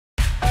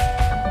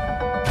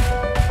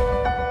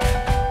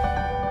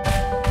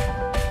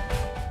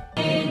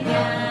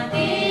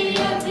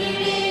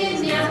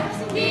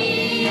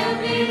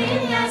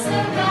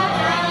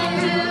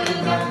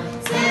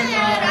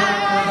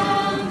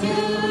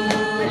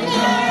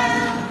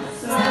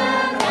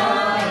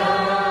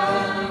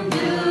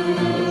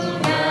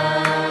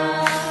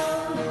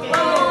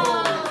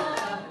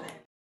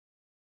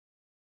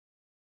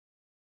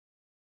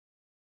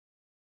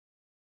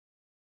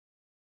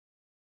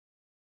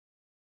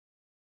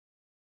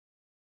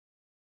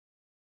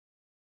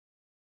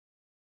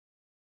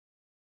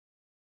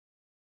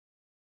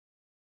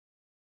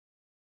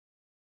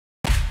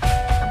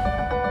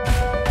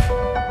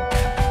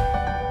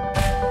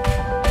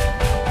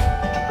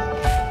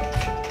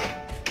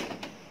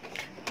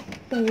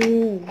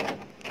pintu.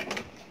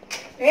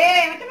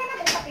 Macam mana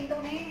buka pintu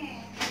ni?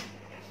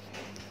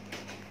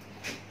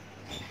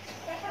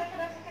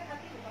 Sakit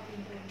hati buka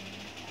pintu ni.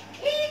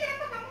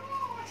 Kenapa kamu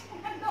macam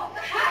mandok?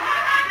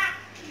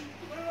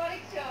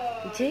 Berbalik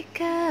coy.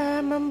 Jika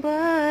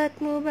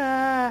membuatmu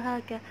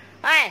bahagia.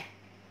 Hai.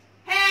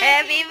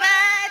 Happy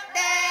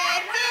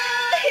birthday to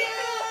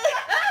you.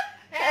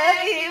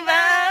 Happy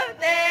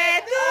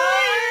birthday to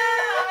you.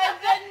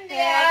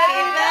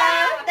 Happy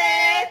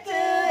birthday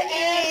to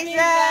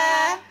Isa.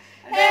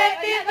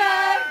 Happy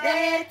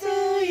birthday to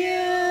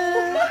you.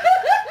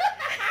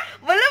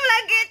 Belum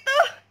lagi tu.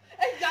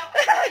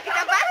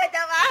 Kita bahas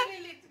apa?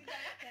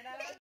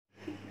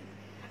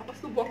 Apa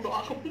tu buang doa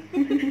kamu?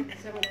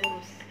 Saya mau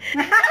kurus.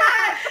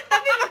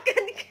 Tapi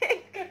makan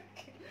cake.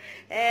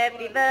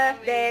 Happy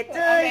birthday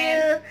to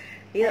you.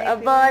 You are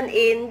born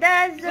in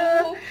the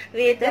zoo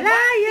with a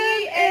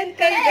lion and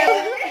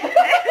kangaroo.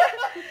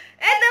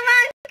 And the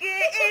monkey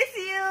is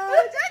you.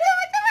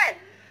 Cepat.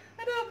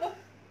 Aduh apa?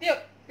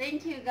 Tiup.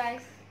 Thank you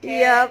guys.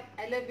 Yup.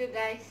 I love you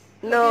guys.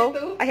 No,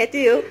 I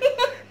hate you.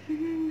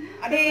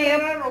 Ada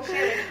suara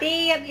Rochelle.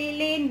 Tiap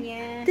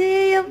lilinnya.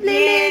 Tiup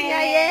lilinnya,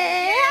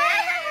 yeah.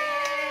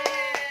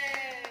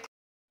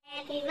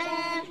 Happy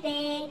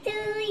birthday to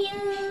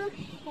you.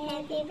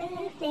 Happy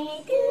birthday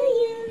to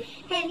you.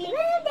 Happy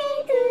birthday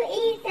to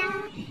Isa.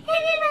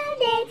 Happy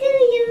birthday to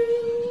you.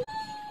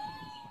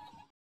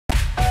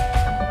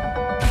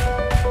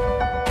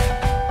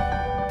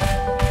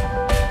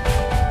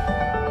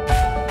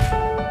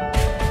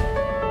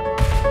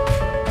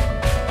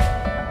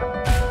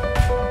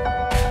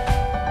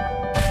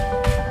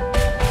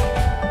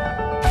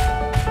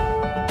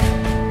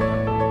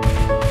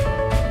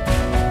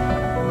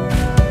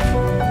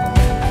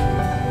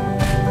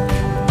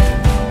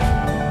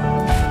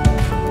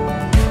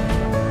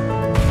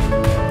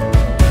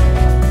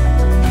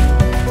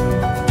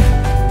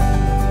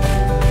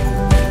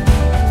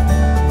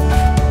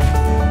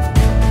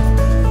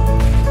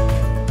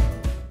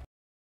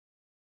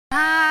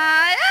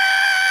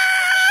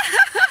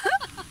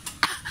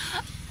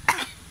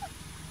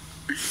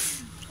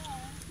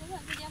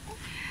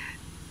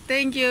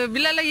 Thank you.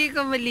 Bila lagi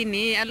kau beli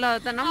ni?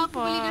 Alah, tak nampak.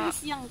 Aku beli dari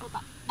siang kau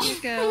tak.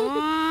 Okay.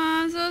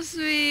 Oh, so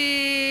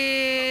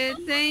sweet.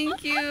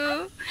 Thank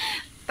you.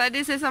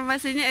 Tadi saya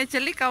sampai sini,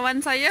 actually kawan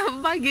saya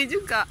bagi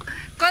juga.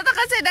 Kau tak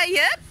kasih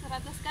diet?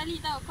 100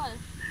 kali tau call.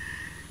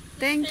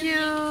 Thank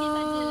you.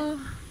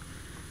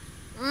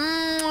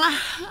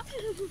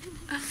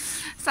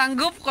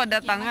 Sanggup kau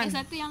datangan? Pakai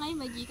satu yang lain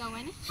bagi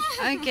kawan.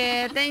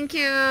 Okay, thank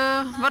you.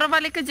 Baru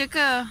balik kerja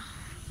ke?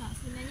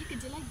 Sebenarnya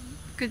kerja lagi.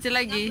 Kerja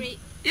lagi? break.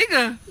 Ya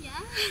ke? Ya.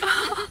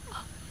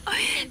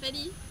 Kan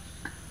tadi.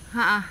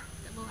 Ha.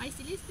 Tak bawa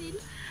IC lesen.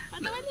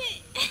 Patut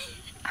balik.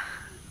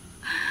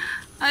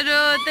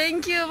 Aduh,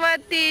 thank you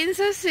Batin.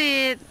 So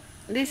sweet.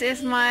 This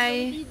is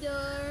my...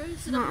 Tidur.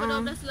 Sudah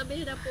pukul 12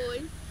 lebih dah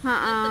pun. Ha.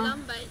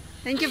 Terlambat.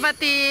 Thank you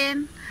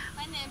Batin.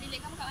 Mana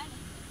bilik kamu kat mana?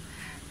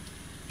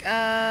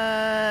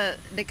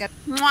 Dekat.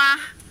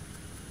 Muah.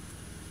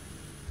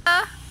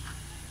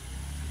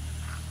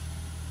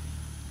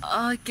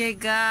 Okay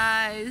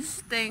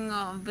guys,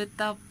 tengok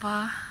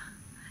betapa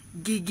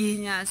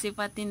gigihnya si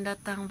Fatin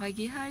datang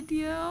bagi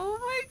hadiah. Oh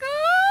my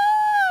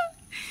god,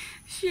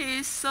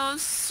 she is so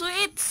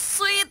sweet.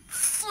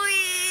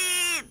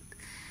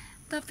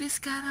 Tapi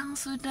sekarang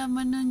sudah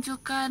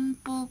menunjukkan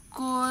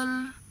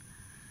pukul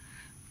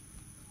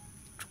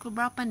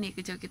berapa nih?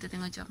 Kejap kita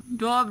tengok jam.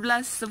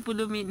 12:10.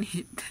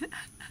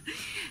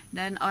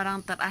 Dan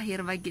orang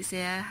terakhir bagi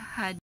saya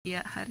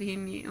hadiah hari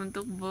ini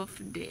untuk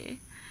birthday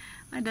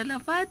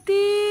adalah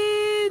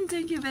Fatin.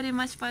 Thank you very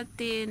much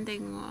Fatin.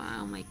 Tengok,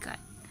 oh my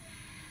god.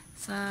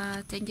 So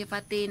thank you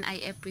Fatin. I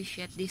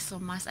appreciate this so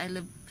much. I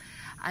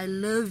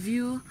love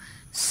you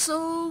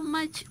so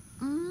much.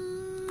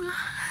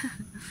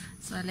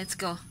 So let's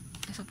go.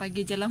 Esok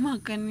pagi jalan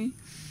makan ni.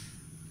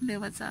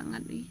 Lewat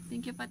sangat ni.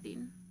 Thank you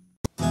Fatin.